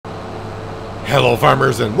Hello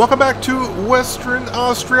farmers and welcome back to Western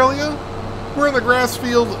Australia. We're in the grass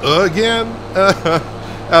field again.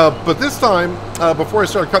 But this time, before I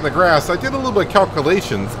started cutting the grass, I did a little bit of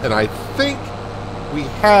calculations and I think we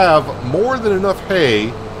have more than enough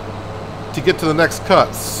hay to get to the next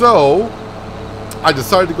cut. So I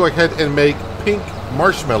decided to go ahead and make pink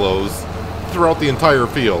marshmallows throughout the entire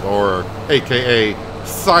field, or aka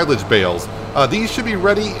silage bales. These should be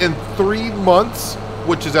ready in 3 months,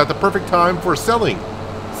 which is at the perfect time for selling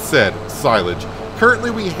said silage. Currently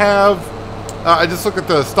we have, I just looked at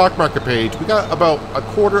the stock market page, we got about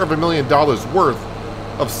 $250,000 worth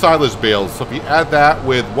of silage bales. So if you add that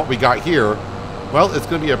with what we got here, well, it's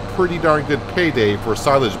going to be a pretty darn good payday for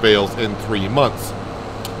silage bales in 3 months.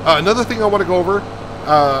 Another thing I want to go over,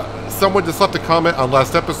 someone just left a comment on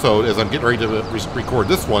last episode as I'm getting ready to record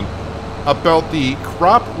this one, about the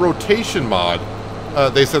crop rotation mod.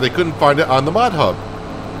 They said they couldn't find it on the mod hub.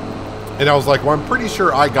 And I was like, well, I'm pretty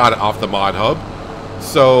sure I got it off the mod hub.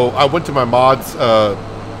 So I went to my mods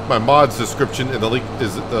description, and the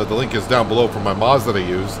link is down below for my mods that I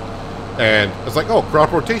use. And it's like, oh,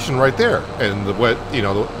 crop rotation right there. And the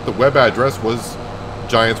web address was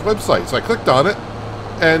Giant's website. So I clicked on it,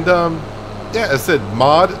 and yeah, it said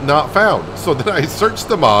mod not found. So then I searched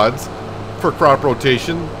the mods for crop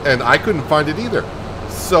rotation, and I couldn't find it either.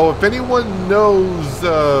 So if anyone knows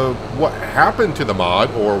what happened to the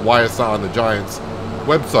mod or why it's not on the Giants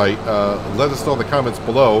website, let us know in the comments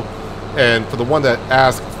below. And for the one that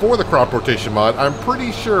asked for the crop rotation mod, I'm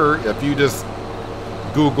pretty sure if you just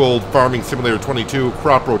Googled Farming Simulator 22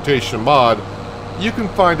 crop rotation mod, you can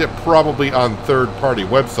find it probably on third-party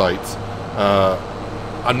websites.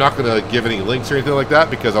 I'm not going to give any links or anything like that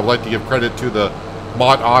because I like to give credit to the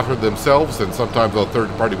mod author themselves, and sometimes on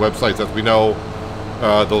third-party websites, as we know,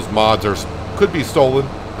 those mods could be stolen,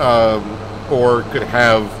 or could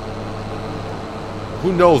have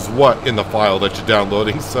who knows what in the file that you're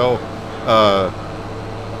downloading. So,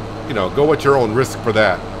 go at your own risk for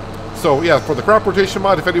that. So yeah, for the crop rotation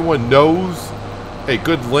mod, if anyone knows a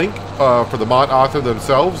good link for the mod author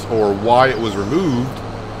themselves or why it was removed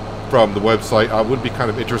from the website, I would be kind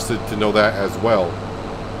of interested to know that as well.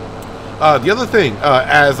 The other thing,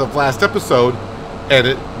 as of last episode, and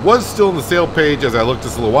it was still on the sale page as I looked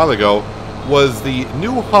just a little while ago, was the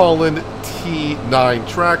New Holland T9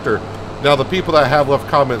 tractor. Now, the people that have left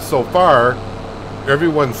comments so far,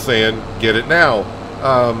 everyone's saying, get it now.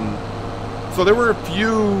 So there were a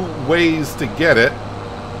few ways to get it.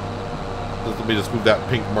 Let me just move that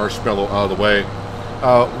pink marshmallow out of the way.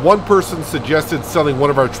 One person suggested selling one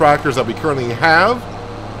of our tractors that we currently have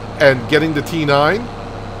and getting the T9.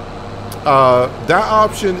 That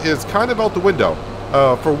option is kind of out the window.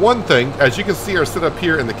 For one thing, as you can see our setup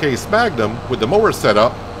here in the Case Magnum with the mower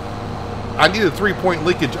setup, I need a 3-point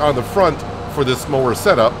linkage on the front for this mower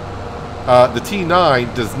setup. The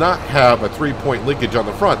T9 does not have a 3-point linkage on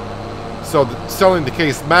the front. So selling the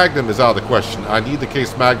Case Magnum is out of the question. I need the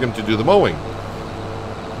Case Magnum to do the mowing.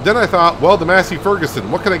 Then I thought, well, the Massey Ferguson,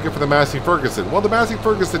 what can I get for the Massey Ferguson? Well, the Massey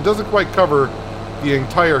Ferguson doesn't quite cover the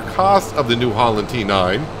entire cost of the New Holland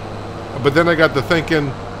T9. But then I got to thinking,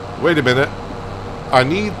 wait a minute, I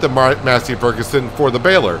need the Massey Ferguson for the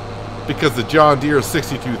baler because the John Deere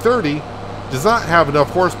 6230 does not have enough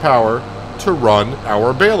horsepower to run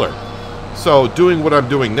our baler. So doing what I'm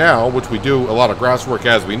doing now, which we do a lot of grass work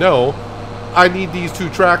as we know, I need these two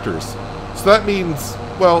tractors. So that means,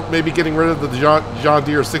 well, maybe getting rid of the John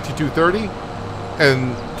Deere 6230,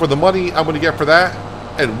 and for the money I'm going to get for that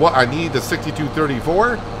and what I need the 6230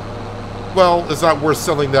 for, well, it's not worth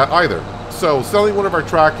selling that either. So selling one of our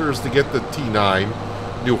tractors to get the T9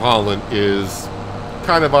 New Holland is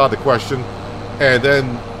kind of out of the question. And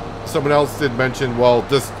then someone else did mention, well,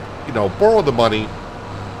 just, borrow the money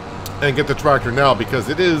and get the tractor now because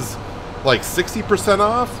it is like 60%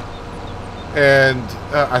 off. And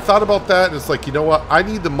I thought about that, and it's like, you know what? I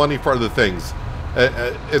need the money for other things.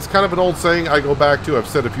 It's kind of an old saying I go back to, I've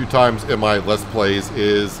said a few times in my Let's Plays,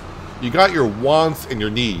 is you got your wants and your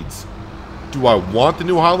needs. Do I want the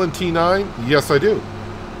New Holland T9? Yes, I do.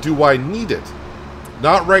 Do I need it?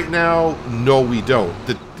 Not right now. No, we don't.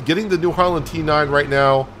 Getting the New Holland T9 right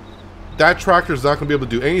now, that tractor is not going to be able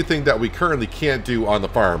to do anything that we currently can't do on the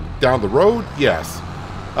farm. Down the road, yes.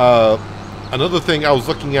 Another thing I was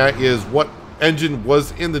looking at is what engine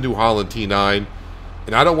was in the New Holland T9.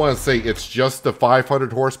 And I don't want to say it's just the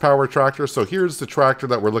 500 horsepower tractor. So here's the tractor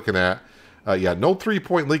that we're looking at. Yeah, no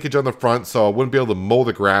 3-point linkage on the front, so I wouldn't be able to mow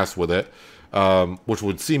the grass with it. Which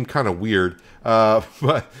would seem kind of weird.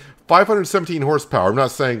 But 517 horsepower, I'm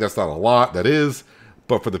not saying that's not a lot, that is.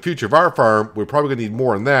 But for the future of our farm, we're probably going to need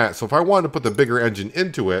more than that. So if I wanted to put the bigger engine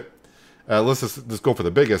into it, Let's just go for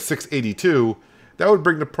the biggest, 682. That would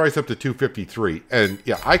bring the price up to 253. And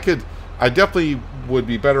yeah, I definitely would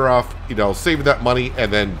be better off, you know, saving that money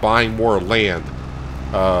and then buying more land.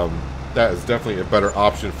 That is definitely a better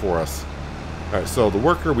option for us. All right, so the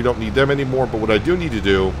worker, we don't need them anymore, but what I do need to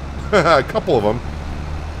do, a couple of them.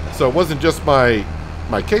 So it wasn't just my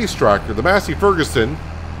case tractor. The Massey Ferguson,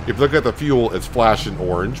 if you look at the fuel, it's flashing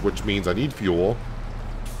orange, which means I need fuel.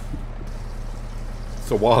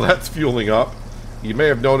 So while that's fueling up, you may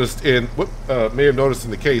have noticed in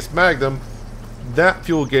the case Magnum, that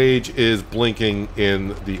fuel gauge is blinking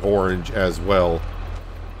in the orange as well.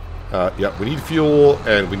 Yeah, we need fuel,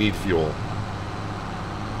 and we need fuel.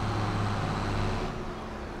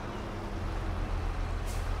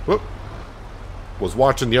 Whoop. Was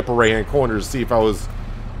watching the upper right-hand corner to see if I was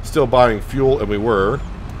still buying fuel, and we were.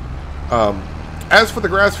 As for the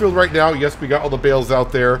grass field right now, yes, we got all the bales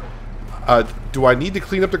out there. Do I need to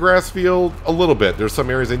clean up the grass field? A little bit. There's some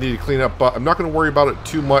areas I need to clean up, but I'm not going to worry about it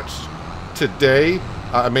too much today.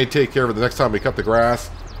 I may take care of it the next time we cut the grass.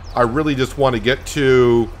 I really just want to get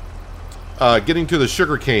to getting to the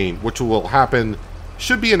sugarcane, which will happen,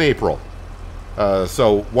 should be in April.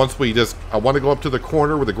 So once I want to go up to the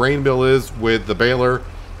corner where the grain mill is with the baler,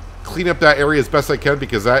 clean up that area as best I can,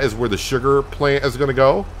 because that is where the sugar plant is going to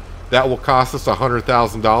go. That will cost us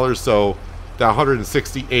 $100,000, so that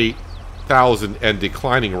 168,000 and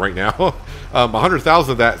declining right now.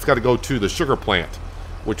 100,000 of that's got to go to the sugar plant,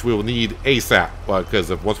 which we will need ASAP, because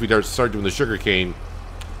once we start doing the sugar cane,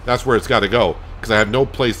 that's where it's got to go, because I have no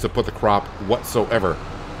place to put the crop whatsoever.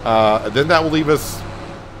 Then that will leave us,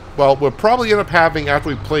 well, we'll probably end up having, after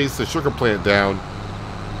we place the sugar plant down,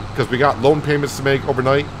 because we got loan payments to make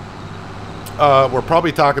overnight, we're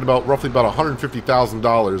probably talking about roughly about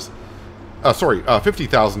 $150,000. Sorry,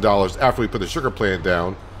 $50,000 after we put the sugar plant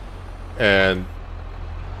down. And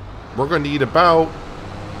we're going to need about,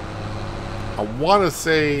 I want to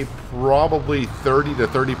say, probably $30,000 to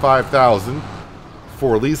 $35,000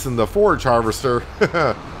 for leasing the forage harvester,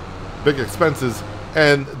 big expenses,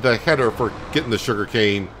 and the header for getting the sugar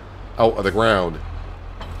cane out of the ground.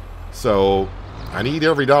 So I need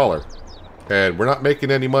every dollar, and we're not making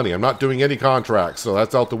any money. I'm not doing any contracts, so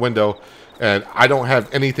that's out the window. And I don't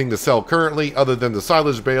have anything to sell currently other than the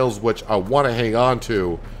silage bales, which I want to hang on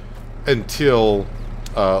to until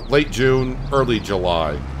late June, early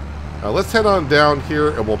July. Let's head on down here,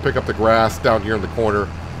 and we'll pick up the grass down here in the corner.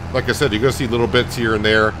 Like I said, you're going to see little bits here and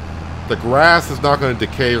there. The grass is not going to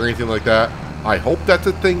decay or anything like that. I hope that's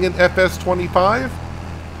a thing in FS25.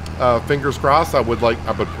 Fingers crossed. I would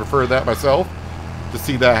prefer that myself, to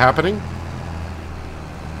see that happening.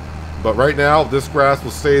 But right now, this grass will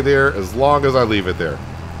stay there as long as I leave it there.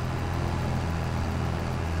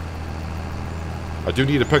 I do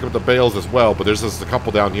need to pick up the bales as well, but there's just a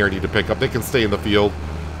couple down here I need to pick up. They can stay in the field.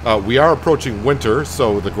 We are approaching winter,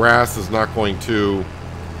 so the grass is not going to...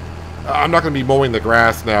 I'm not going to be mowing the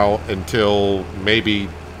grass now until maybe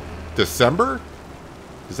December?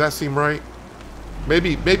 Does that seem right?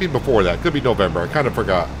 Maybe before that. Could be November. I kind of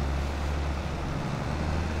forgot.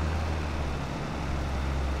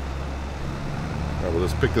 We'll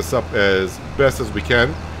just pick this up as best as we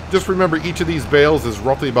can. Just remember, each of these bales is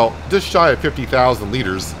roughly about just shy of 50,000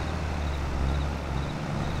 liters.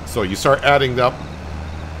 So you start adding up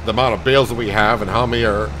the amount of bales that we have and how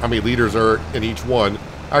many liters are in each one.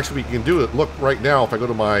 Actually, we can do it. Look right now, if I go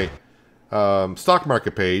to my stock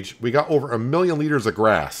market page, we got over 1 million liters of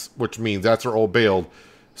grass, which means that's our old baled.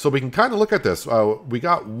 So we can kind of look at this. We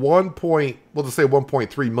got we'll just say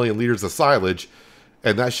 1.3 million liters of silage.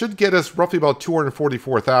 And that should get us roughly about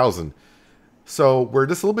 244,000. So we're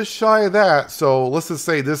just a little bit shy of that. So let's just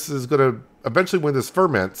say this is going to, eventually when this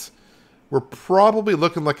ferments, we're probably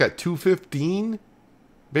looking like at 215,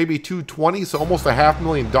 maybe 220. So almost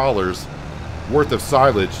 $500,000 worth of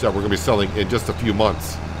silage that we're going to be selling in just a few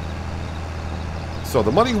months. So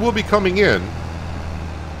the money will be coming in.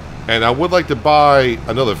 And I would like to buy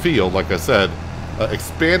another field, like I said.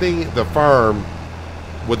 Expanding the farm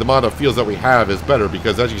with the amount of fields that we have is better,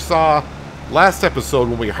 because as you saw last episode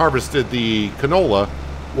when we harvested the canola,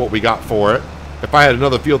 what we got for it, if I had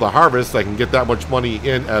another field to harvest, I can get that much money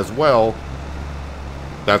in as well.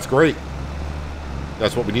 That's great.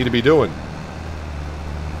 That's what we need to be doing.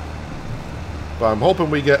 But I'm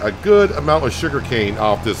hoping we get a good amount of sugarcane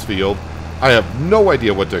off this field. I have no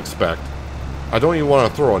idea what to expect. I don't even want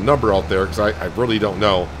to throw a number out there, because I really don't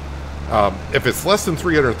know. If it's less than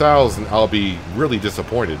 300,000, I'll be really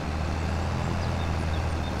disappointed.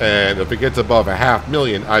 And if it gets above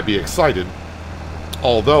 $500,000, I'd be excited.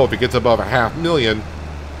 Although, if it gets above $500,000,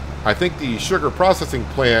 I think the sugar processing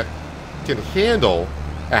plant can handle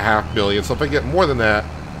 500,000. So if I get more than that,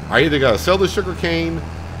 I either gotta sell the sugarcane,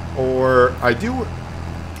 or I do.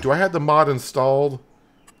 Do I have the mod installed?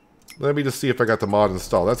 Let me just see if I got the mod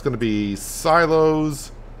installed. That's going to be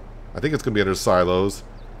silos. I think it's going to be under silos.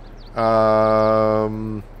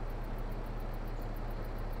 Oh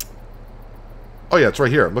yeah, it's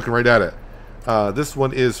right here. I'm looking right at it. This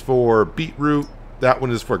one is for beetroot. That one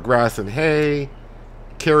is for grass and hay,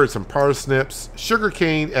 carrots and parsnips,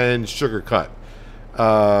 sugarcane, and sugar cut.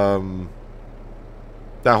 That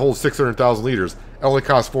whole 600,000 liters. It only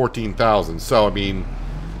costs 14,000. So I mean,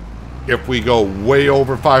 if we go way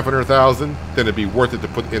over 500,000, then it'd be worth it to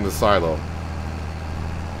put in the silo.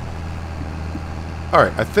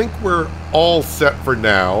 Alright, I think we're all set for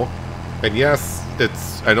now. And yes,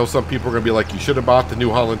 I know some people are going to be like, you should have bought the New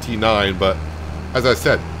Holland T9, but as I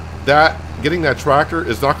said, getting that tractor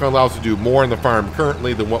is not going to allow us to do more on the farm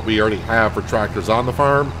currently than what we already have for tractors on the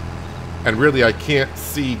farm. And really, I can't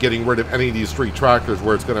see getting rid of any of these 3 tractors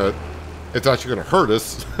where it's actually going to hurt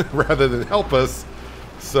us rather than help us.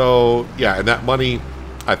 So, yeah, and that money,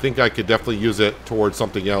 I think I could definitely use it towards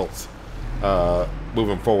something else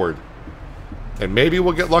moving forward. And maybe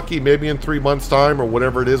we'll get lucky, maybe in 3 months' time or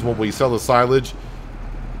whatever it is when we sell the silage.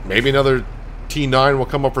 Maybe another T9 will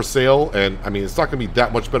come up for sale, and, I mean, it's not going to be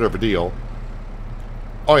that much better of a deal.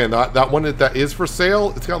 Oh, yeah, that one that is for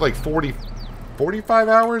sale, it's got like 45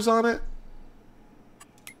 hours on it?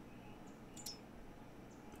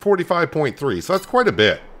 45.3, so that's quite a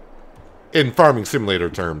bit. In farming simulator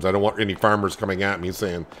terms. I don't want any farmers coming at me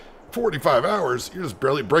saying, 45 hours? You're just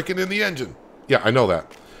barely breaking in the engine. Yeah, I know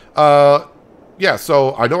that. Yeah,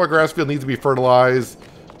 so I know our grass field needs to be fertilized.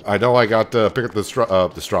 I know I got to pick up the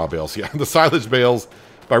straw bales. Yeah, the silage bales.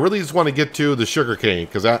 But I really just want to get to the sugarcane,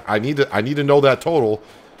 because I need to know that total.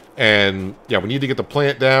 And, yeah, we need to get the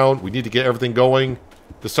plant down. We need to get everything going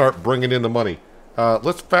to start bringing in the money.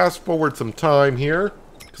 Let's fast forward some time here,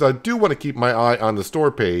 because I do want to keep my eye on the store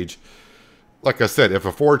page. Like I said, if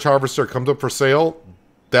a forage harvester comes up for sale,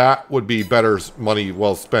 that would be better money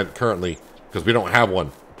well spent currently, because we don't have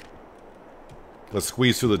one. Let's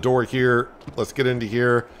squeeze through the door here. Let's get into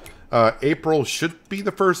here. April should be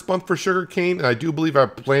the first month for sugarcane, and I do believe I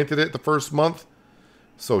planted it the first month.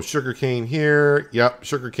 So sugarcane here. Yep,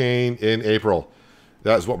 sugarcane in April.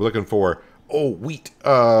 That is what we're looking for. Oh, wheat.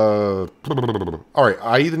 All right,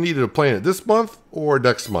 I either needed to plant it this month or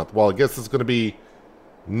next month. Well, I guess it's going to be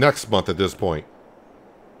next month at this point.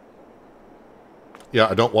 Yeah,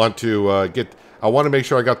 I don't want to I want to make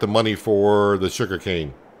sure I got the money for the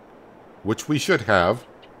sugarcane, which we should have.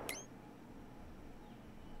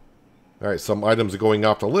 All right, some items are going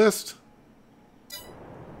off the list.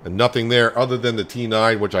 And nothing there other than the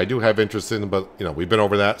T9, which I do have interest in, but, you know, we've been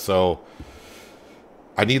over that, so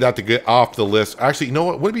I need that to get off the list. Actually, you know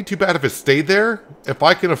what? Wouldn't it be too bad if it stayed there? If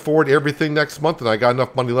I can afford everything next month and I got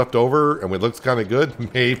enough money left over and it looks kind of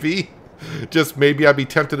good, maybe. Just maybe I'd be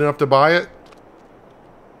tempted enough to buy it.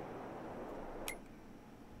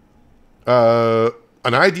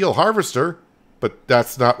 An ideal harvester, but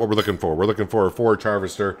that's not what we're looking for. We're looking for a forage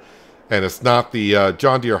harvester, and it's not the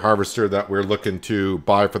John Deere harvester that we're looking to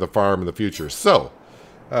buy for the farm in the future. So,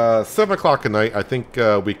 7 o'clock at night, I think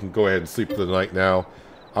we can go ahead and sleep for the night now.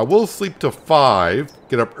 I will sleep till 5,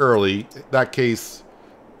 get up early. In that case,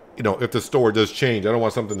 you know, if the store does change, I don't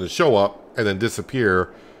want something to show up and then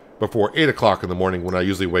disappear before 8 o'clock in the morning when I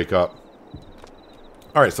usually wake up.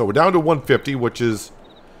 All right, so we're down to 150, which is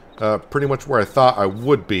pretty much where I thought I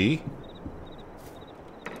would be.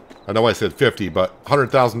 I know I said 50, but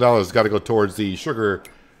 $100,000 has got to go towards the sugar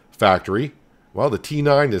factory. Well, the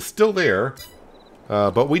T9 is still there,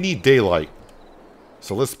 but we need daylight.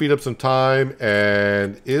 So let's speed up some time.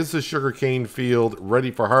 And is the sugarcane field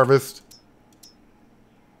ready for harvest?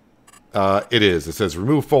 It is. It says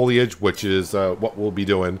remove foliage, which is what we'll be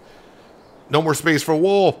doing. No more space for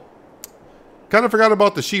wool. Kind of forgot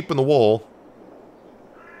about the sheep and the wool.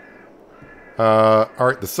 All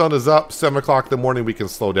right, the sun is up. 7 o'clock in the morning, we can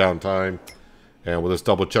slow down time. And we'll just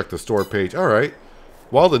double check the store page. All right.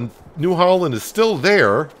 Well, the New Holland is still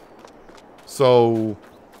there. So,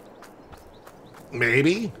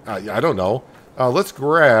 maybe. I don't know. Let's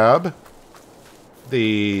grab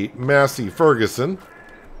the Massey Ferguson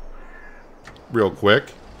real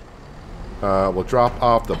quick. We'll drop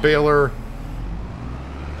off the baler.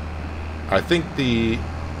 I think the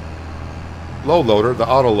low loader, the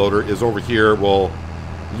auto loader, is over here. We'll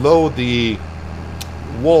load the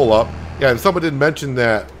wool up. Yeah, and someone did mention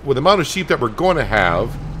that with the amount of sheep that we're going to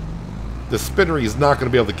have, the spinnery is not going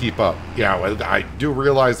to be able to keep up. Yeah, I do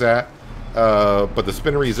realize that. But the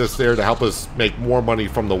spinnery is just there to help us make more money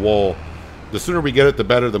from the wool. The sooner we get it, the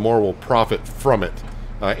better. The more we'll profit from it.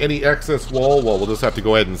 Any excess wool, well, we'll just have to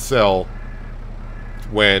go ahead and sell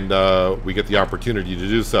when we get the opportunity to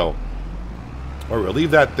do so. All right, we'll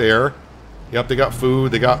leave that there. Yep, they got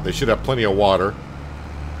food. They should have plenty of water.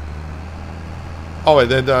 Oh,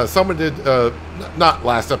 and then someone did, not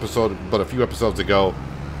last episode, but a few episodes ago,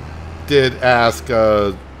 did ask,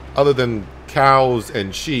 other than cows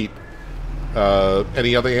and sheep,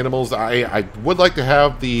 any other animals. I would like to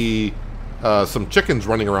have the some chickens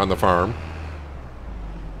running around the farm.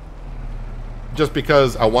 Just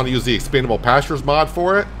because I want to use the expandable pastures mod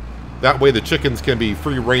for it. That way the chickens can be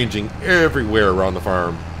free ranging everywhere around the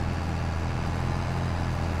farm.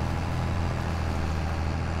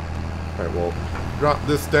 Alright, we'll drop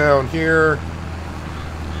this down here.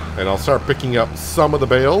 And I'll start picking up some of the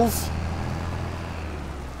bales.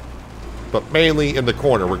 But mainly in the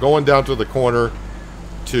corner. We're going down to the corner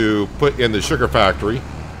to put in the sugar factory.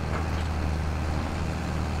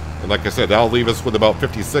 And like I said, that'll leave us with about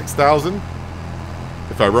 56,000.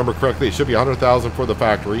 If I remember correctly, it should be 100,000 for the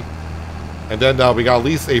factory. And then we got at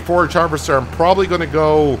least a forage harvester. I'm probably going to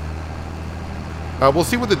go... we'll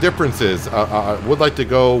see what the difference is. I would like to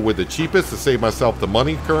go with the cheapest to save myself the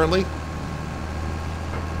money currently.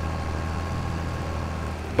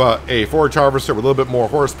 But a forage harvester with a little bit more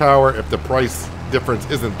horsepower, if the price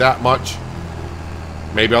difference isn't that much,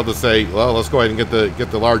 maybe I'll just say, well, let's go ahead and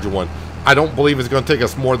get the larger one. I don't believe it's going to take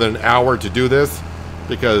us more than an hour to do this,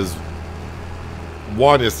 because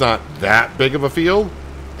one, it's not that big of a field,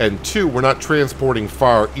 and two, we're not transporting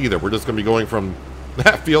far either. We're just going to be going from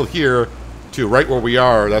that field here to right where we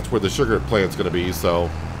are. That's where the sugar plant's going to be, so...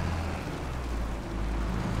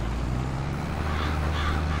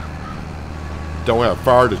 don't have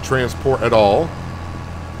far to transport at all.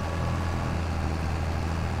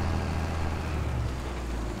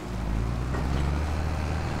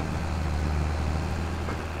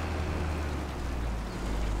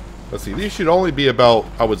 Let's see, these should only be about,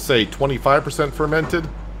 I would say, 25% fermented,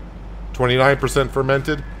 29%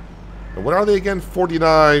 fermented. And what are they again?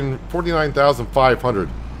 49,500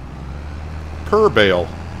 per bale.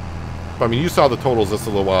 I mean, you saw the totals just a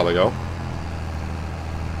little while ago.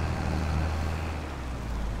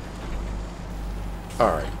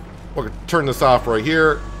 Alright, we'll turn this off right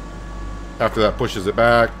here. After that pushes it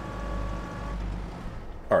back.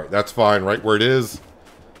 Alright, that's fine right where it is.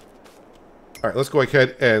 Alright, let's go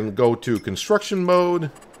ahead and go to construction mode.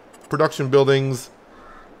 Production buildings.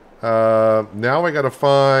 Now I gotta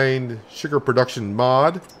find sugar production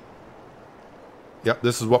mod. Yep,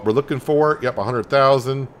 this is what we're looking for. Yep,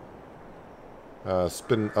 100,000.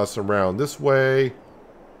 Spin us around this way.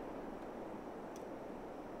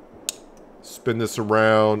 Spin this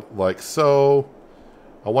around like so.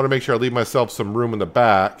 I want to make sure I leave myself some room in the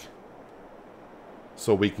back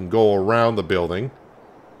so we can go around the building.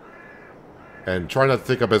 And try not to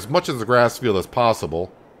take up as much of the grass field as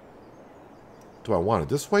possible. Do I want it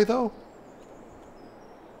this way, though?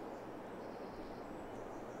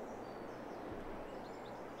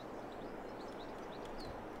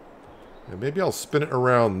 And maybe I'll spin it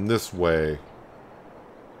around this way.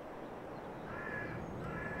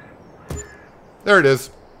 There it is.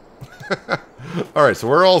 Alright, so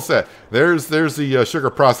we're all set. There's the sugar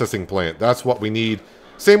processing plant. That's what we need.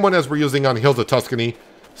 Same one as we're using on Hills of Tuscany.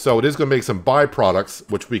 So it is going to make some byproducts,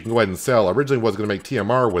 which we can go ahead and sell. Originally was going to make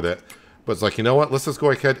TMR with it. But it's like, you know what? Let's just go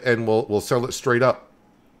ahead and we'll sell it straight up.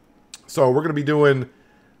 So we're going to be doing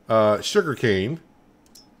sugarcane.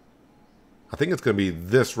 I think it's going to be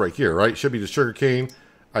this right here, right? Should be the sugarcane.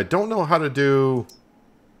 I don't know how to do...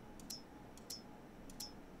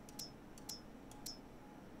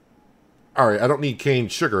 Alright, I don't need cane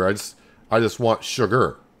sugar. I just want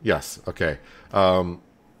sugar. Yes, okay.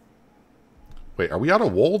 Wait, are we out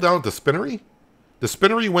of wool down at the spinnery? The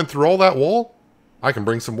spinnery went through all that wool? I can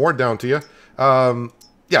bring some more down to you.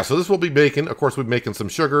 Yeah, so this will be making, of course, we'll be making some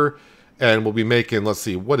sugar. And we'll be making, let's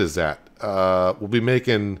see, what is that? We'll be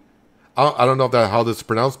making, I don't know if how this is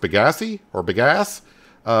pronounced, bagasse or bagasse.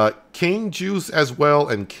 Cane juice as well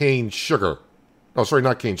and cane sugar. Oh, sorry,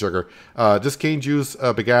 not cane sugar. Just cane juice,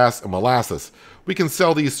 bagasse, and molasses. We can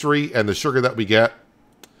sell these three and the sugar that we get.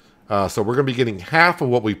 So we're going to be getting half of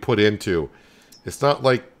what we put into. It's not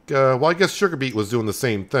like, well, I guess sugar beet was doing the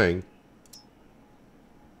same thing.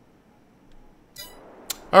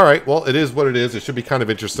 Alright, well, it is what it is. It should be kind of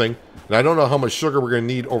interesting. And I don't know how much sugar we're going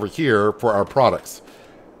to need over here for our products.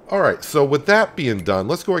 Alright, so with that being done,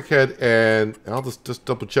 let's go ahead and I'll just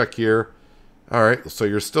double check here. Alright, so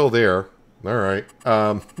you're still there. Alright.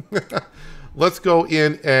 Let's go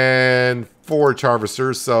in and forage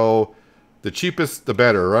harvesters. So the cheapest, the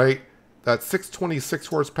better, right? That's 626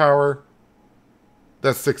 horsepower.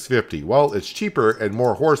 That's 650. Well, it's cheaper and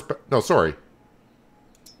more horsepower. No, sorry.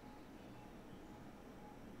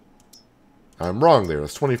 I'm wrong there.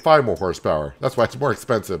 It's 25 more horsepower. That's why it's more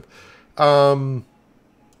expensive. If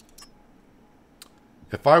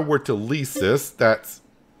I were to lease this, that's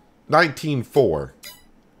 19.4.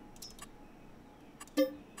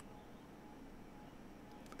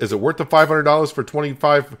 Is it worth the $500 for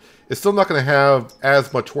 25? It's still not going to have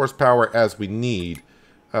as much horsepower as we need.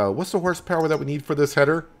 What's the horsepower that we need for this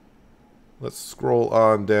header? Let's scroll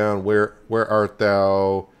on down. Where art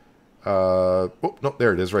thou? Oh, no,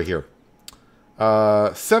 there it is right here.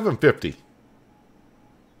 750.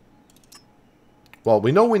 Well,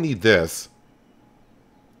 we know we need this.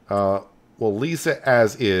 We'll lease it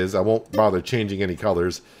as is. I won't bother changing any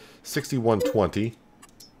colors. 6120.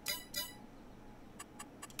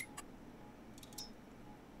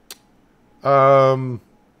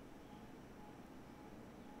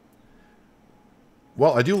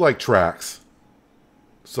 Well, I do like tracks.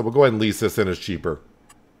 So we'll go ahead and lease this in as cheaper.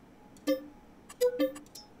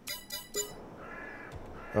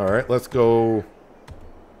 Alright, let's go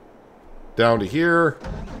down to here.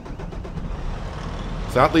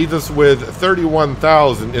 So that leaves us with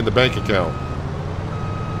 $31,000 in the bank account.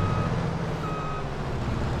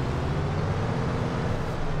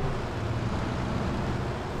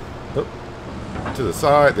 Oh, to the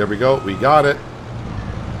side, there we go, we got it.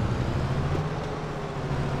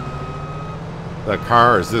 The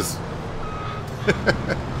car is this.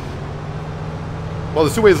 Well,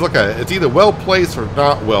 there's two ways to look at it. It's either well placed or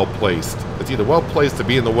not well placed. It's either well placed to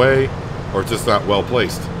be in the way, or it's just not well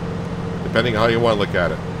placed, depending on how you want to look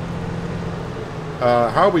at it.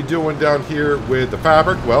 How are we doing down here with the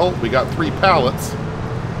fabric? Well, we got 3 pallets.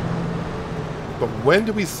 But when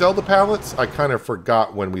do we sell the pallets? I kind of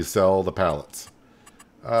forgot when we sell the pallets.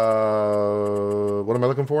 What am I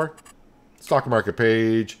looking for? Stock market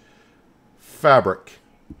page. Fabric.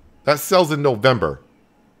 That sells in November.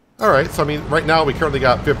 Alright, so I mean, right now we currently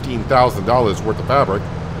got $15,000 worth of fabric.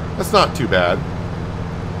 That's not too bad.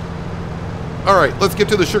 Alright, let's get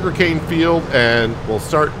to the sugarcane field and we'll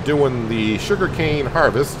start doing the sugarcane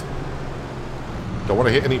harvest. Don't want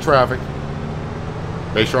to hit any traffic.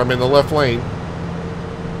 Make sure I'm in the left lane.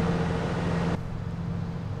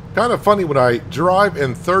 Kind of funny when I drive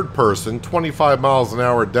in third person, 25 miles an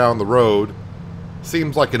hour down the road.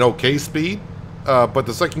 Seems like an okay speed. But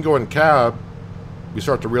the second you go in cab, we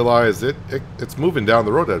start to realize it's moving down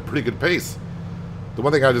the road at a pretty good pace. The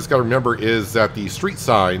one thing I just got to remember is that the street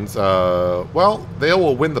signs, well, they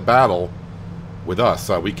will win the battle with us.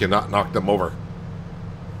 We cannot knock them over.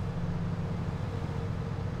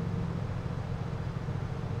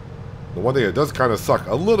 The one thing that does kind of suck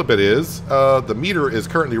a little bit is the meter is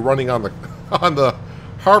currently running on the on the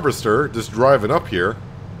harvester, just driving up here.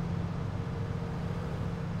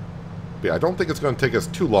 Yeah, I don't think it's going to take us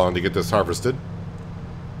too long to get this harvested.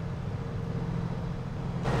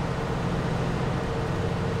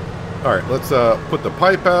 Alright, let's put the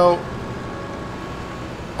pipe out.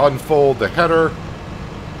 Unfold the header.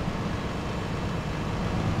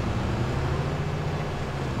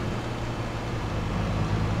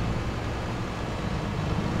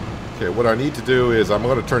 Okay, what I need to do is I'm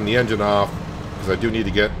going to turn the engine off because I do need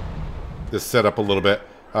to get this set up a little bit.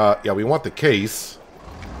 Yeah, we want the case.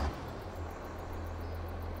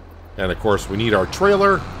 And of course, we need our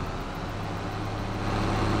trailer.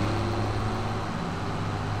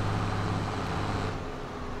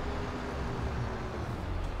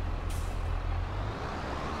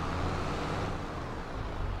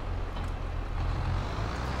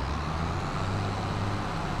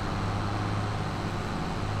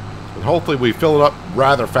 And hopefully we fill it up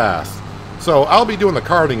rather fast. So I'll be doing the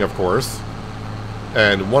carting, of course.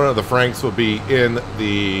 And one of the Franks will be in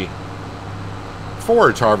the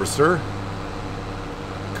forage harvester,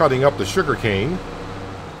 cutting up the sugarcane.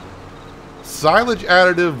 Silage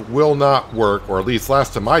additive will not work, or at least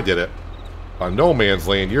last time I did it on No Man's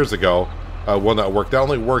Land years ago, will not work. That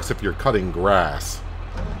only works if you're cutting grass.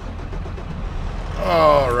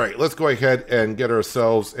 Alright, let's go ahead and get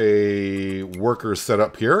ourselves a worker set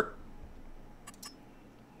up here.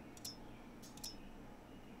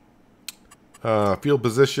 Field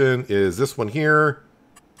position is this one here.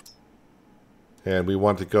 And we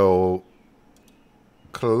want to go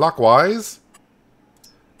clockwise.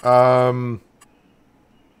 One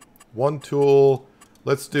tool.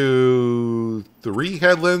 Let's do 3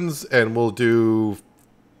 headlands, and we'll do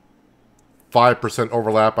 5%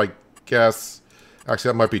 overlap, I guess. Actually,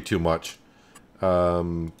 that might be too much.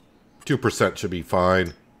 2% should be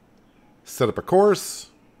fine. Set up a course.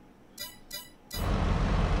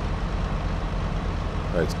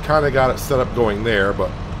 It's kind of got it set up going there,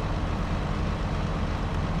 but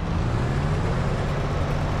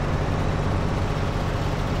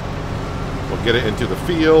we'll get it into the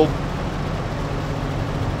field.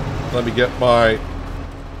 Let me get my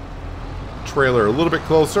trailer a little bit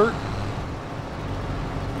closer.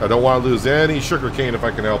 I don't want to lose any sugarcane if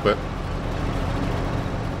I can help it.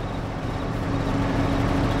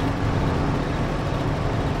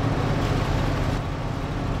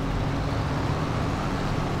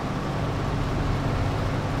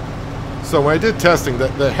 So when I did testing,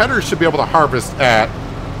 the header should be able to harvest at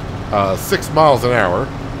 6 miles an hour.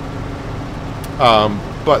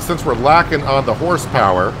 But since we're lacking on the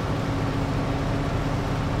horsepower,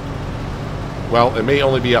 well, it may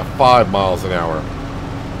only be at 5 miles an hour.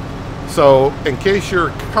 So in case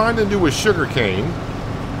you're kind of new with sugarcane,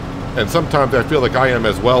 and sometimes I feel like I am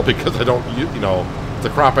as well because I don't, you know, it's a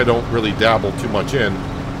crop I don't really dabble too much in.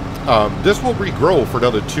 This will regrow for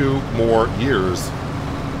another 2 more years.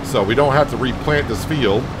 So we don't have to replant this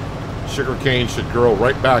field. Sugarcane should grow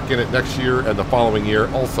right back in it next year and the following year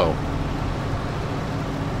also.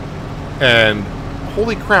 And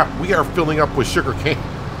holy crap, we are filling up with sugarcane.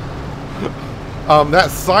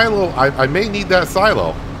 That silo, I may need that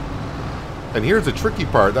silo. And here's the tricky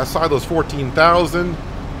part. That silo's 14,000.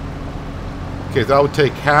 Okay, that would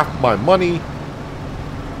take half my money,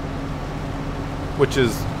 which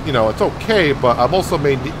is, you know, it's okay, but I'm also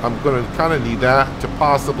I'm going to kind of need that to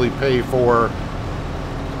possibly pay for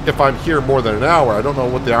if I'm here more than an hour. I don't know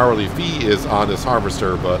what the hourly fee is on this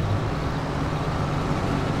harvester, but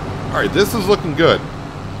all right, this is looking good.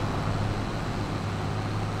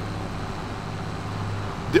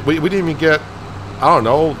 We didn't even get, I don't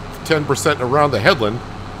know, 10% around the headland.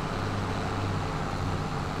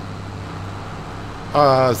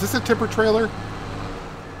 Is this a timber trailer?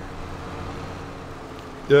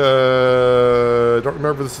 I don't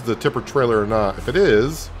remember if this is a tipper trailer or not. If it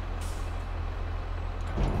is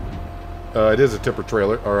a tipper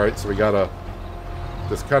trailer. Alright, so we gotta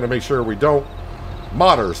just kind of make sure we don't.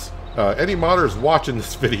 Modders. Any modders watching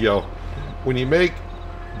this video, when you make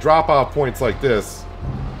drop-off points like this,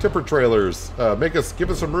 tipper trailers, give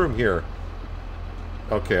us some room here.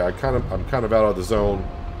 Okay, I'm kind of out of the zone.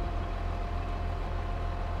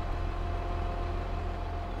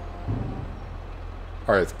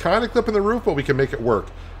 Alright, it's kind of clipping the roof, but we can make it work.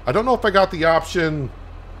 I don't know if I got the option.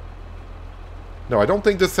 No, I don't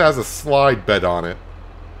think this has a slide bed on it.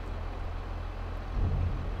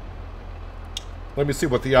 Let me see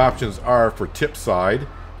what the options are for tip side.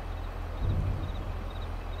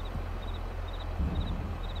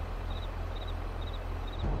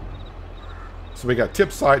 So we got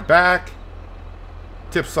tip side back,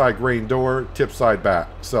 tip side grain door, tip side back.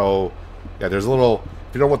 So yeah, there's a little,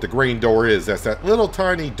 if you know what the grain door is, that's that little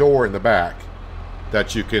tiny door in the back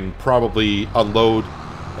that you can probably unload.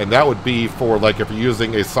 And that would be for, like, if you're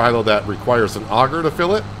using a silo that requires an auger to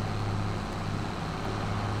fill it.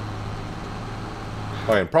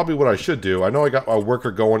 All right, and probably what I should do, I know I got my worker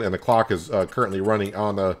going and the clock is currently running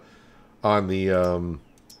on the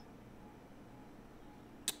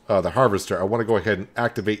harvester. I want to go ahead and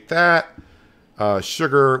activate that.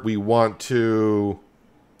 Sugar, we want to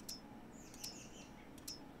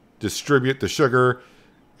distribute the sugar,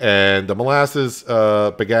 and the molasses,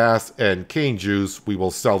 bagasse, and cane juice, we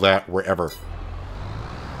will sell that wherever.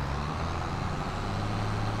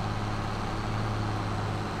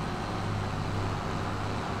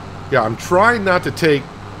 Yeah, I'm trying not to take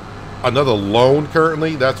another loan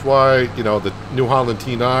currently. That's why, you know, the New Holland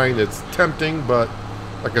T9, it's tempting, but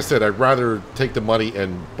like I said, I'd rather take the money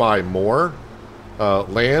and buy more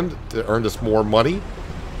land to earn us more money.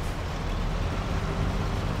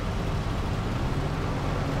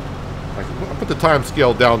 I put the time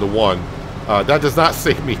scale down to 1. That does not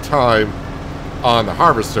save me time on the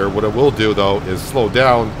harvester. What it will do, though, is slow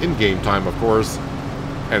down in-game time, of course,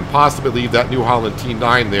 and possibly leave that New Holland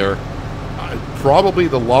T9 there. Probably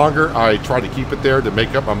the longer I try to keep it there to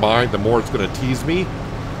make up my mind, the more it's going to tease me.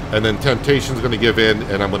 And then temptation's going to give in,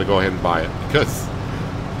 and I'm going to go ahead and buy it. Because,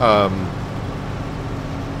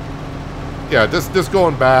 yeah, this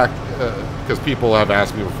going back, because people have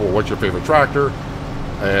asked me before, what's your favorite tractor?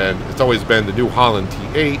 And it's always been the New Holland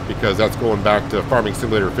T8, because that's going back to Farming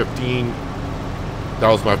Simulator 15. That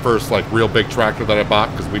was my first, like, real big tractor that I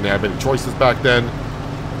bought, because we didn't have many choices back then.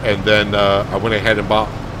 And then I went ahead and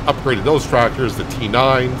upgraded those tractors to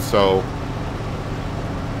T9, so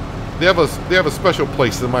they have a special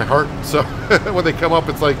place in my heart. So when they come up,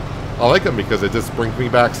 it's like, I like them because it just brings me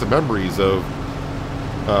back some memories of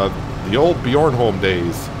the old Bjornholm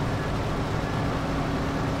days.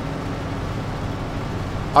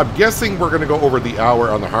 I'm guessing we're going to go over the hour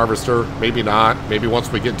on the harvester. Maybe not. Maybe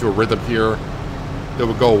once we get into a rhythm here, it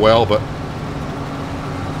will go well. But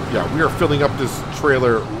yeah, we are filling up this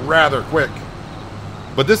trailer rather quick.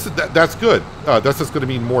 But that's good. That's just going to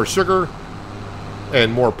mean more sugar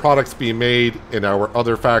and more products being made in our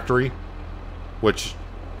other factory, which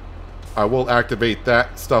I will activate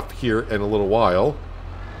that stuff here in a little while.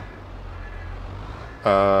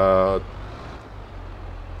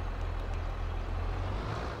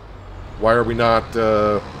 Why are we not...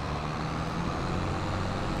 Oh,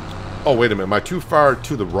 wait a minute. Am I too far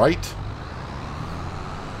to the right?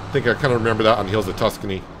 I think I kind of remember that on Hills of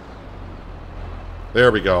Tuscany.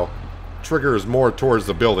 There we go. Trigger is more towards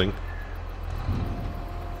the building.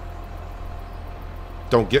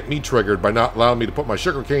 Don't get me triggered by not allowing me to put my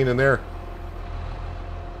sugarcane in there.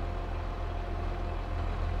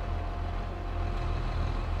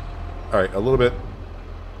 Alright, a little bit.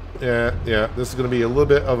 Yeah, this is going to be a little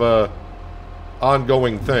bit of a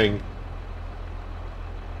ongoing thing.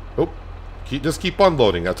 Oh, just keep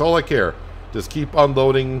unloading. That's all I care. Just keep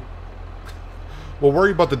unloading. We'll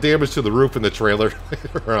worry about the damage to the roof in the trailer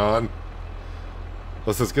later on.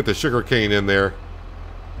 Let's just get the sugarcane in there.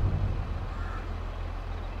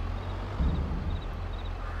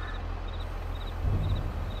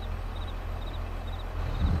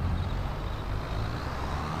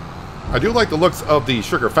 I do like the looks of the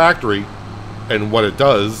sugar factory and what it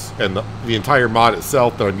does, and the entire mod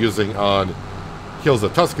itself that I'm using on Hills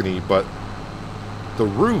of Tuscany, but the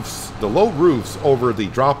roofs, the low roofs over the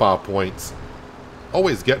drop-off points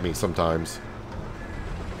always get me sometimes.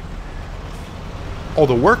 Oh,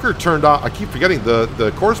 the worker turned off. I keep forgetting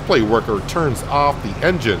the courseplay worker turns off the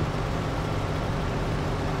engine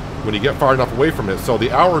when you get far enough away from it, so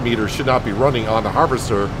the hour meter should not be running on the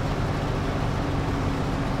harvester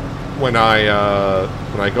when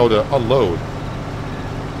I go to unload.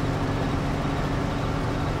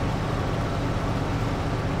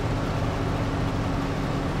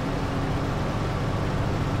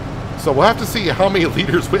 So we'll have to see how many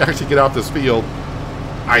liters we actually get off this field.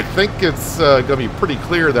 I think it's going to be pretty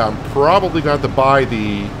clear that I'm probably going to have to buy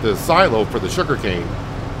the silo for the sugarcane.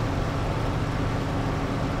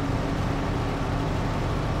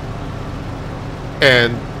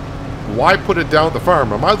 And why put it down at the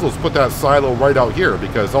farm? I might as well put that silo right out here,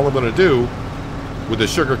 because all I'm going to do with the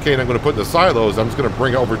sugarcane I'm going to put in the silos, I'm just going to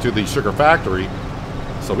bring it over to the sugar factory.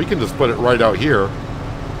 So we can just put it right out here.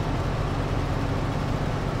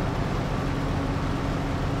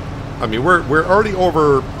 I mean, we're already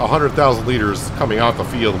over 100,000 liters coming off the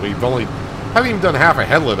field. Haven't even done half a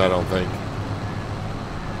headland, I don't think.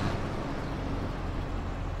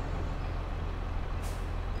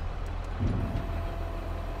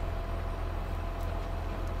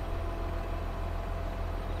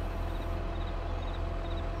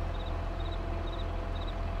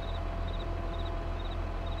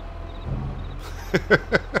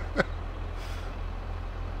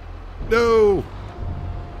 No!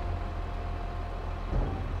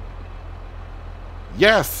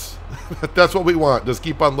 Yes! That's what we want. Just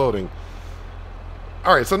keep unloading.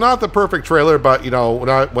 Alright, so not the perfect trailer, but, you know, when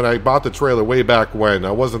I bought the trailer way back when,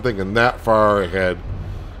 I wasn't thinking that far ahead.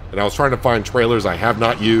 And I was trying to find trailers I have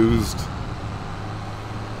not used.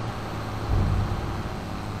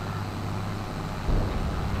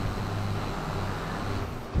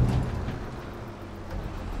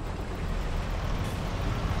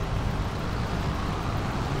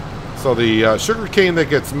 So the sugar cane that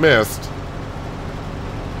gets missed,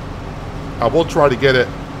 I will try to get it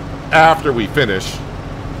after we finish.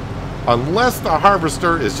 Unless the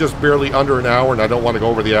harvester is just barely under an hour and I don't want to go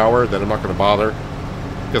over the hour, then I'm not going to bother.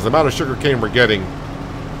 Because the amount of sugar cane we're getting,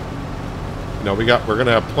 you know, we're going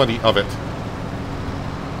to have plenty of it.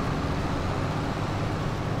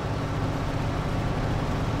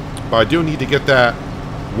 But I do need to get that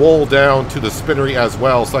wool down to the spinnery as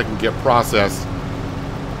well so I can get processed.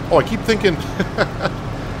 Oh, I keep thinking,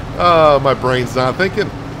 my brain's not thinking.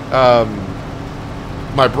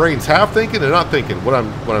 My brain's half thinking and not thinking. What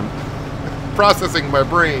I'm processing my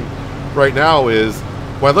brain right now is,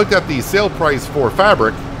 when I looked at the sale price for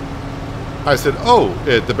fabric, I said, oh,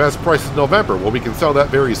 the best price is November. Well, we can sell that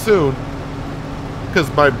very soon.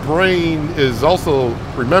 Because my brain is also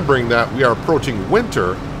remembering that we are approaching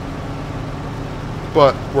winter,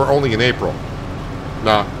 but we're only in April.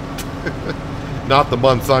 Not the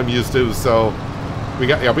months I'm used to, so we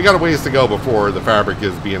got a ways to go before the fabric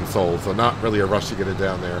is being sold, so not really a rush to get it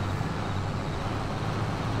down there.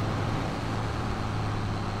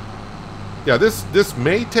 Yeah, this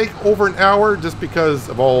may take over an hour just because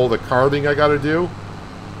of all the carving I got to do.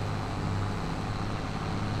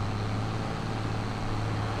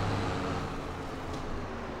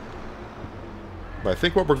 But I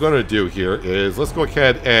think what we're going to do here is let's go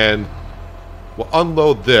ahead and we'll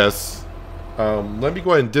unload this. Let me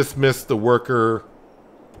go ahead and dismiss the worker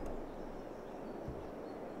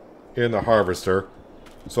in the harvester.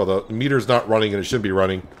 So the meter's not running and it should be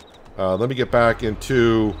running. Let me get back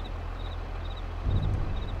into...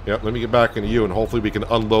 Yep, let me get back into you and hopefully we can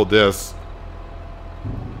unload this.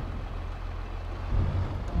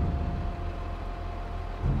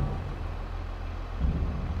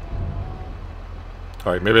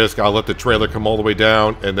 Alright, maybe I just gotta let the trailer come all the way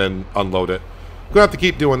down and then unload it. I'm gonna have to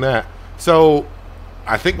keep doing that. So,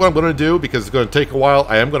 I think what I'm gonna do, because it's gonna take a while,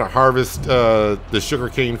 I am gonna harvest the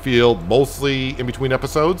sugarcane field mostly in between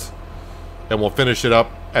episodes. And we'll finish it up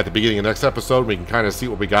at the beginning of the next episode. We can kind of see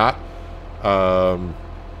what we got. I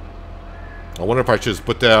wonder if I should just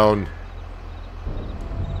put down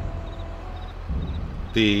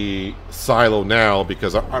the silo now,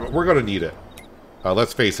 because we're gonna need it.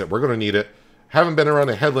 Let's face it, we're gonna need it. Haven't been around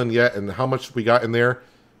the headland yet, and how much we got in there?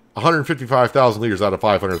 155,000 liters out of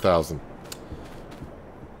 500,000.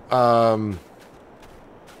 I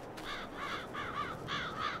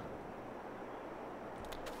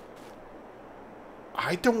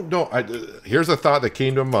don't know. Here's a thought that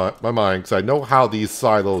came to my mind, because I know how these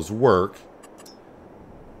silos work.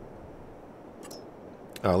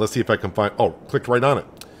 Let's see if I can find... Oh, clicked right on it.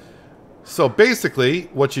 So basically,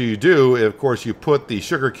 what you do, of course, you put the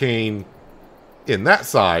sugarcane in that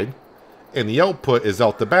side, and the output is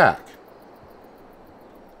out the back.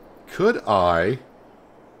 Could I...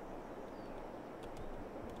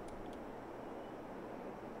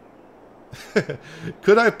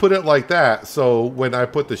 Could I put it like that, so when I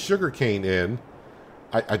put the sugarcane in,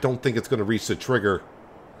 I don't think it's going to reach the trigger.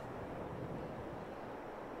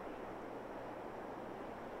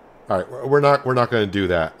 Alright, we're not going to do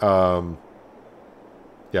that.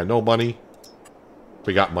 Yeah, no money.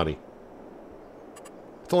 We got money.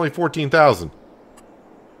 It's only 14,000.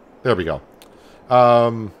 There we go.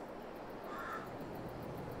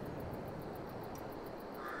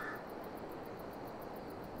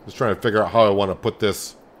 Just trying to figure out how I want to put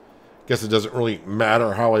this. Guess it doesn't really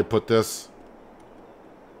matter how I put this.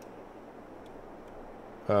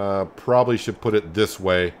 Probably should put it this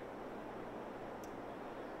way.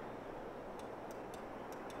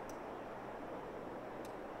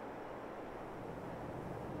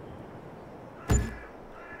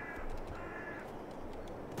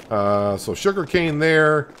 So sugarcane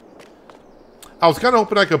there. I was kind of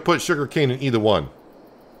hoping I could put sugarcane in either one,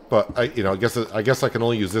 but I guess I can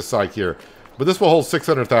only use this side here. But this will hold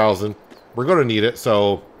 600,000. We're going to need it,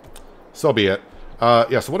 so be it.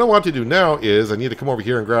 Yeah. So what I want to do now is I need to come over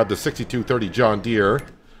here and grab the 6230 John Deere.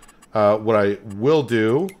 What I will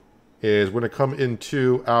do is we're going to come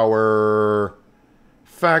into our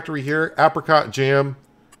factory here. Apricot jam.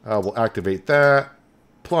 We'll activate that.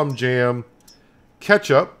 Plum jam.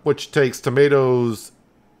 Ketchup, which takes tomatoes,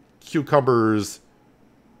 cucumbers,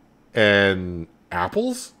 and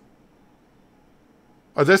apples?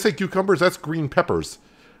 Oh, did I say cucumbers? That's green peppers.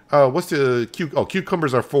 What's the...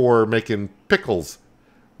 cucumbers are for making pickles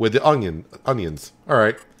with the onions.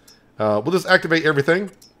 Alright. We'll just activate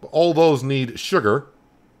everything. All those need sugar.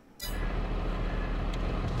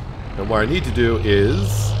 And what I need to do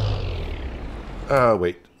is...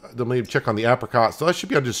 wait. Let me check on the apricot. So that should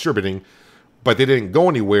be on distributing. But they didn't go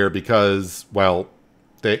anywhere because, well,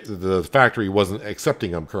 the factory wasn't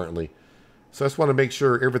accepting them currently. So I just want to make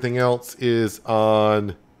sure everything else is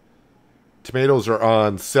on... Tomatoes are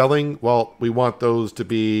on selling. Well, we want those to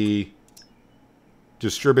be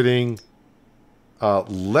distributing.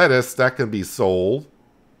 Lettuce, that can be sold.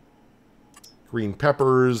 Green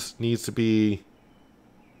peppers needs to be...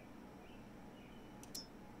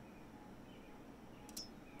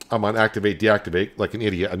 I'm on activate, deactivate, like an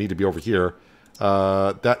idiot. I need to be over here.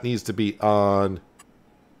 That needs to be on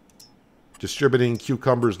distributing.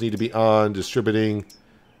 Cucumbers need to be on distributing.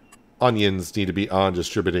 Onions need to be on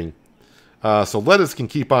distributing. So lettuce can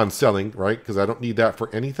keep on selling, right? Because I don't need that for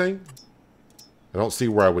anything. I don't see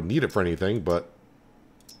where I would need it for anything, but...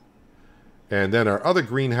 And then our other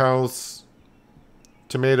greenhouse,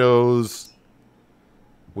 tomatoes,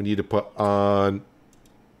 we need to put on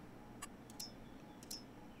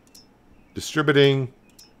distributing.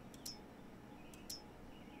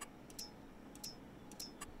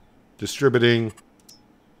 Distributing.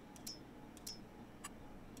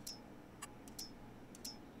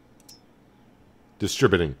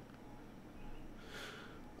 Distributing.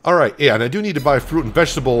 All right, yeah, and I do need to buy fruit and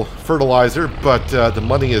vegetable fertilizer, but the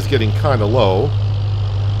money is getting kind of low.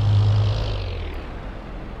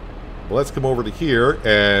 Well, let's come over to here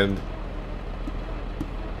and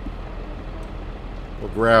we'll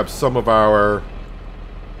grab some of our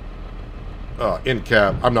end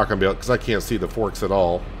cap. I'm not going to be able, because I can't see the forks at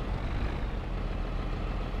all.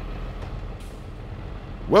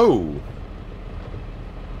 Whoa.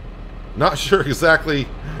 Not sure exactly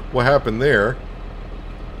what happened there.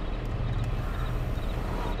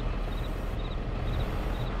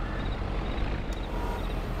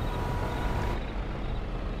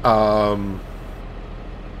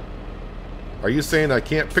 Are you saying I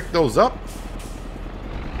can't pick those up?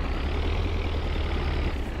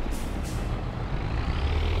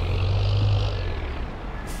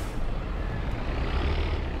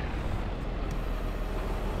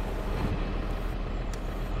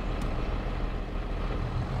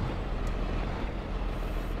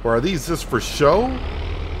 Or are these just for show?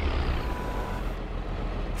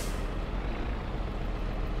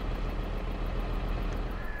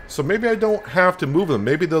 So maybe I don't have to move them.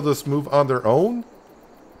 Maybe they'll just move on their own?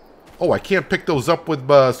 Oh, I can't pick those up with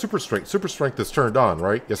Super Strength. Super Strength is turned on,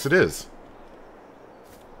 right? Yes, it is.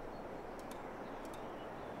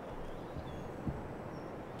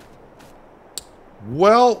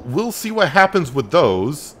 Well, we'll see what happens with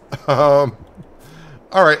those.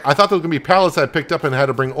 Alright, I thought there was going to be pallets I picked up and had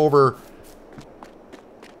to bring over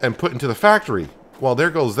and put into the factory. Well, there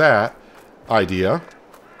goes that idea.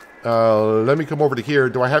 Let me come over to here.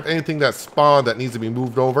 Do I have anything that spawned that needs to be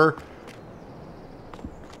moved over?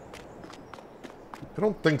 I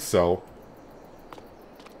don't think so.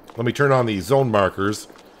 Let me turn on the zone markers.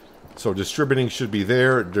 So distributing should be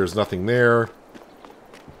there. There's nothing there.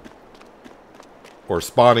 Or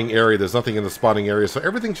spawning area. There's nothing in the spawning area. So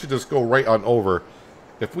everything should just go right on over.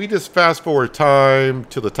 If we just fast forward time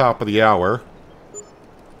to the top of the hour.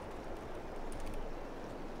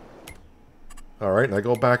 Alright, and I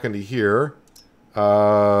go back into here.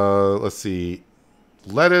 Let's see.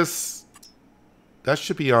 Lettuce. That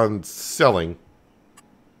should be on selling.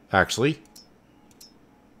 Actually.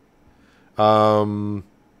 But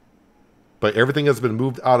everything has been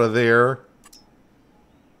moved out of there.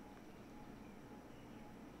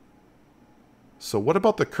 So what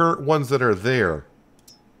about the current ones that are there?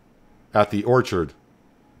 At the orchard.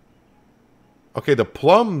 Okay, the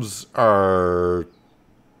plums are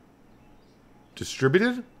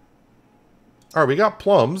distributed? Alright, we got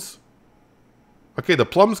plums. Okay, the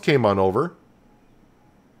plums came on over.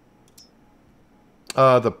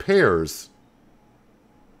 The pears.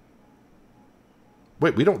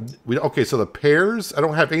 Wait, we don't... okay, so the pears? I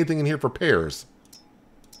don't have anything in here for pears.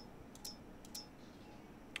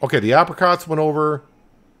 Okay, the apricots went over.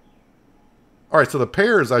 Alright, so the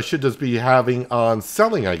pears I should just be having on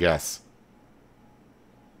selling, I guess.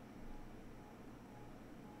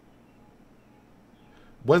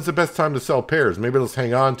 When's the best time to sell pears? Maybe let's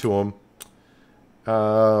hang on to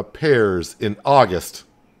them. Pears in August.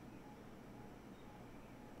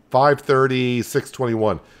 5:30,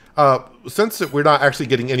 6:21. Since we're not actually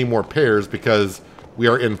getting any more pears because we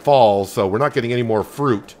are in fall, so we're not getting any more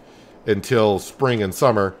fruit until spring and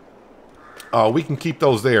summer, we can keep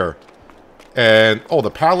those there. And, oh,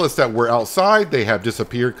 the pallets that were outside, they have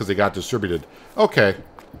disappeared because they got distributed. Okay.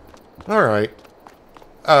 Alright.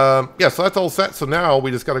 Yeah, so that's all set. So now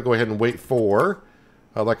we just got to go ahead and wait for,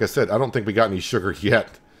 like I said, I don't think we got any sugar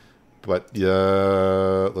yet. But,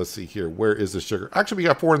 let's see here. Where is the sugar? Actually, we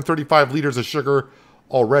got 435 liters of sugar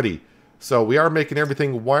already. So we are making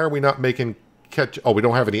everything. Why are we not making ketchup? Oh, we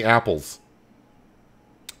don't have any apples.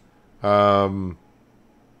 Alright.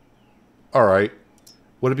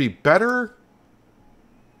 Would it be better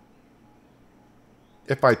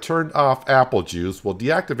if I turned off apple juice? We'll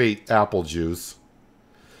deactivate apple juice.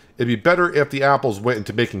 It'd be better if the apples went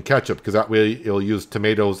into making ketchup, because that way it'll use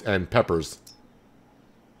tomatoes and peppers.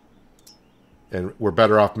 And we're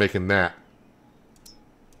better off making that.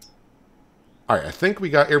 Alright, I think we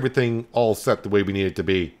got everything all set the way we need it to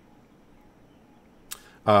be.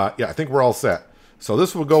 Yeah, I think we're all set. So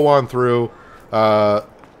this will go on through.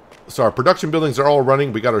 So our production buildings are all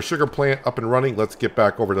running. We got our sugar plant up and running. Let's get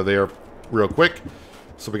back over to there real quick.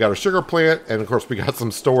 So we got our sugar plant, and of course we got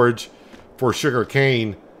some storage for sugar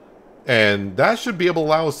cane. And that should be able to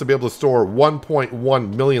allow us to be able to store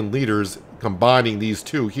 1.1 million liters combining these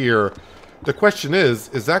two here. The question is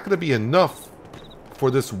that going to be enough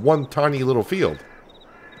for this one tiny little field?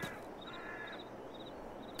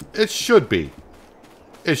 It should be.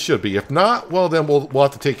 It should be. If not, well, then we'll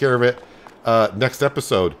have to take care of it next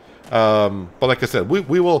episode. But like I said,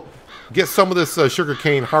 we will get some of this sugar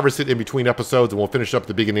cane harvested in between episodes, and we'll finish up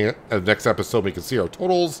the beginning of the next episode. We can see our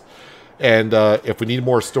totals. And if we need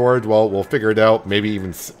more storage, well, we'll figure it out. Maybe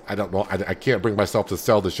even, I don't know, I can't bring myself to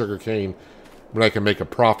sell the sugar cane when I can make a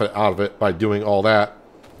profit out of it by doing all that.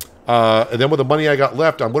 And then with the money I got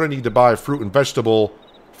left, I'm going to need to buy fruit and vegetable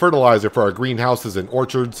fertilizer for our greenhouses and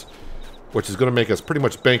orchards, which is going to make us pretty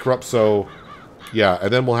much bankrupt. So, yeah,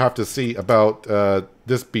 and then we'll have to see about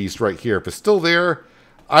this beast right here. If it's still there,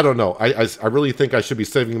 I don't know. I really think I should be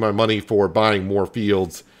saving my money for buying more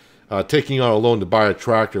fields, taking on a loan to buy a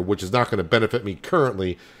tractor, which is not going to benefit me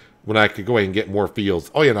currently when I could go ahead and get more fields.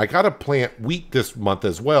 Oh, yeah, and I got to plant wheat this month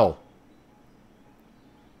as well.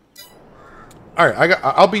 All right,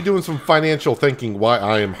 I'll be doing some financial thinking while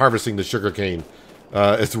I am harvesting the sugarcane.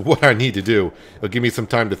 Is what I need to do. It'll give me some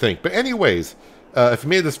time to think. But anyways, if you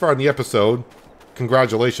made it this far in the episode,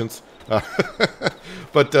 congratulations.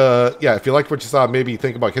 But yeah, if you liked what you saw, maybe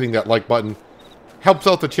think about hitting that like button. Helps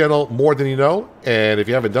out the channel more than you know. And if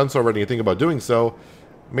you haven't done so already and you think about doing so,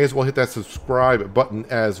 may as well hit that subscribe button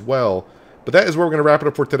as well. But that is where we're going to wrap it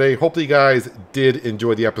up for today. Hopefully you guys did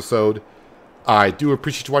enjoy the episode. I do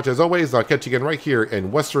appreciate you watching as always. I'll catch you again right here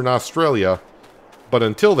in Western Australia. But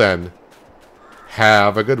until then,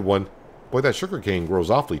 have a good one. Boy, that sugarcane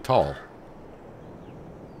grows awfully tall.